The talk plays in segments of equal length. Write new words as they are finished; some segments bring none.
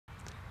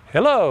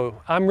Hello,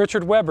 I'm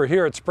Richard Weber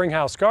here at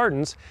Springhouse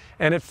Gardens,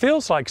 and it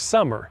feels like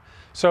summer.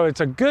 So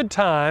it's a good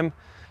time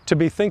to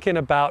be thinking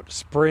about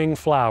spring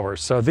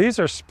flowers. So these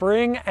are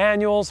spring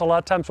annuals. A lot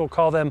of times we'll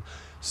call them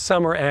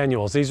summer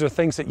annuals. These are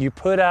things that you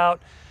put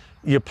out,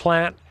 you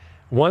plant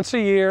once a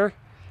year.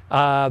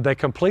 They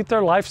complete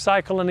their life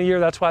cycle in a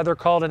year. That's why they're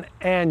called an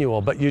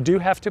annual, but you do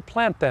have to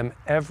plant them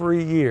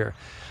every year.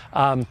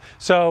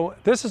 So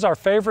this is our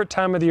favorite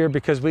time of the year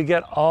because we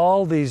get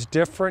all these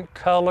different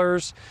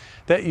colors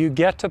that you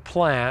get to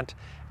plant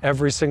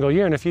every single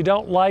year. And if you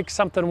don't like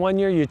something one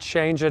year, you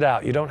change it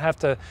out. You don't have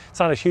to, it's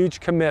not a huge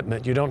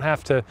commitment. You don't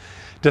have to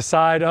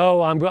decide, oh,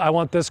 I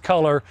want this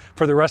color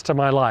for the rest of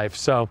my life.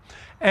 So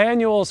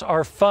annuals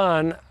are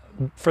fun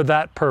for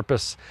that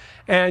purpose.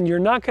 And you're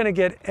not going to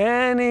get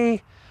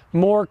any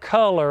more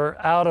color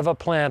out of a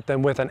plant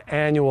than with an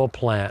annual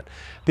plant.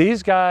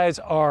 These guys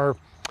are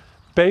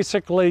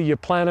basically, you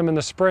plant them in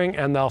the spring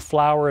and they'll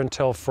flower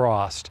until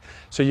frost.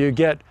 So you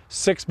get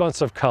 6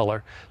 months of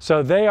color.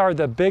 So they are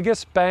the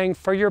biggest bang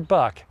for your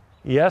buck.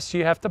 Yes,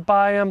 you have to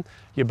buy them.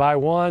 You buy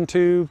 1,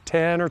 2,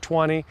 10, or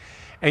 20,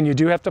 and you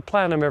do have to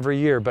plant them every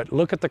year, but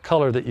look at the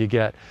color that you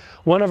get.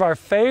 One of our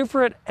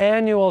favorite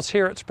annuals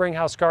here at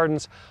Springhouse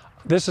Gardens,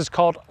 this is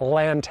called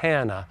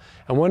Lantana.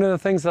 And one of the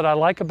things that I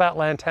like about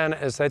Lantana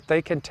is that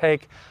they can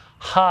take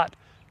hot,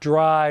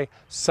 dry,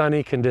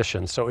 sunny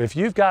conditions. So if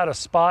you've got a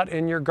spot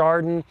in your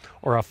garden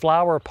or a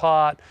flower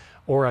pot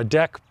or a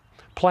deck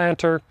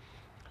planter,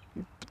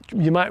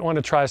 you might want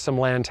to try some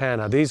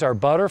Lantana. These are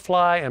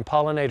butterfly and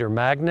pollinator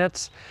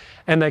magnets,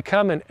 and they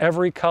come in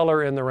every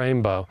color in the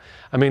rainbow.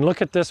 I mean,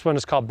 look at this one.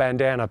 It's called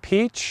Bandana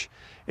Peach.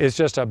 It's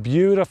just a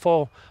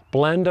beautiful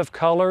blend of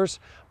colors.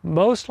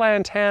 Most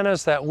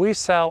Lantanas that we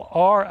sell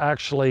are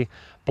actually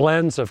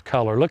blends of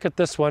color. Look at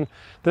this one.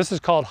 This is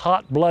called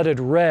Hot-Blooded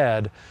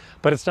Red,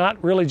 but it's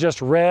not really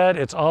just red.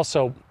 It's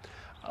also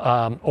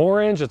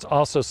orange. It's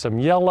also some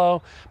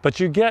yellow, but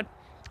you get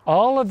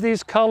all of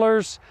these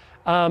colors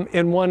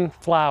in one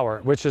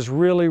flower, which is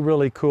really,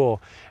 really cool.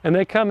 And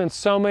they come in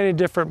so many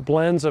different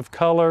blends of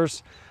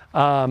colors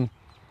and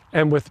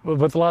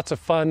with lots of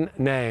fun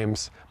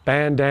names.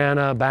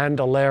 Bandana,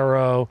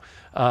 Bandolero,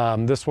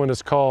 this one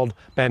is called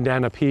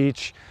Bandana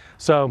Peach.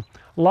 So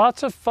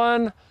lots of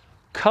fun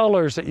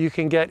colors that you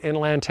can get in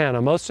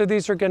Lantana. Most of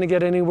these are going to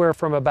get anywhere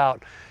from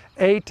about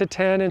 8 to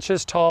 10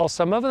 inches tall.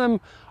 Some of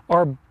them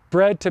are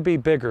bred to be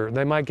bigger.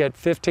 They might get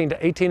 15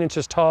 to 18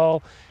 inches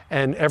tall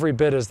and every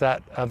bit is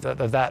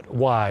that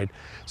wide.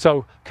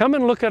 So come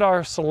and look at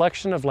our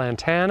selection of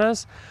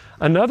Lantanas.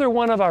 Another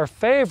one of our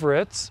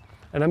favorites,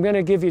 and I'm going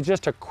to give you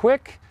just a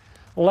quick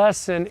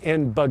lesson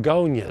in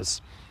begonias.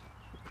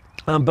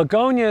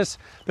 Begonias,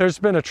 there's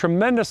been a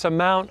tremendous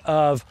amount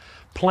of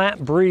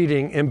plant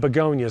breeding in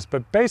begonias,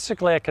 but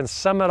basically I can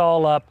sum it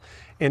all up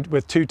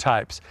with 2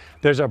 types.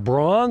 There's a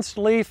bronze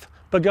leaf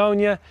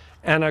begonia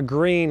and a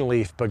green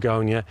leaf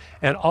begonia,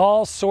 and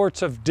all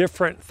sorts of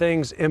different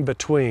things in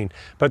between.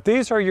 But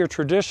these are your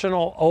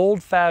traditional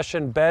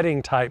old-fashioned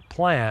bedding type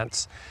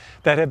plants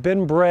that have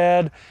been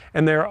bred,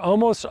 and they're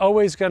almost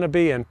always going to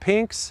be in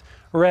pinks,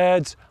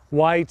 reds,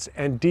 whites,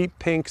 and deep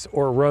pinks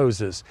or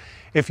roses.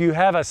 If you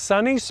have a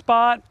sunny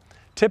spot,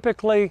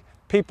 typically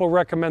people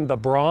recommend the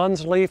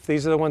bronze leaf.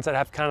 These are the ones that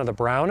have kind of the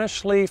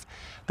brownish leaf.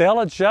 They'll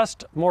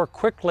adjust more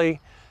quickly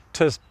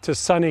to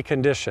sunny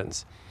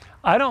conditions.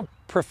 I don't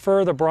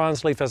prefer the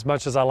bronze leaf as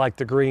much as I like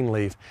the green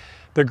leaf.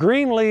 The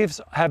green leaves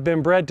have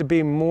been bred to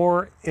be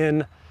more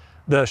in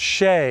the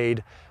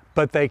shade,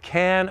 but they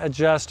can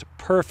adjust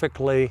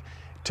perfectly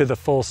to the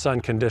full sun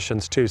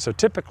conditions too. So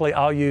typically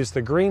I'll use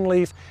the green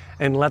leaf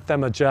and let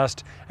them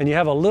adjust, and you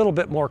have a little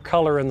bit more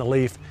color in the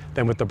leaf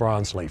than with the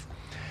bronze leaf.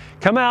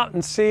 Come out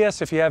and see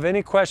us if you have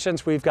any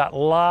questions. We've got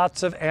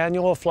lots of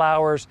annual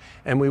flowers,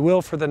 and we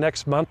will for the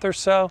next month or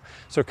so.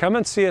 So come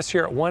and see us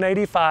here at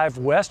 185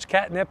 West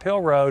Catnip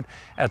Hill Road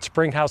at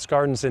Springhouse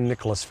Gardens in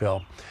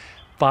Nicholasville.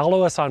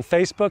 Follow us on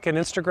Facebook and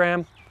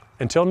Instagram.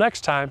 Until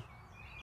next time.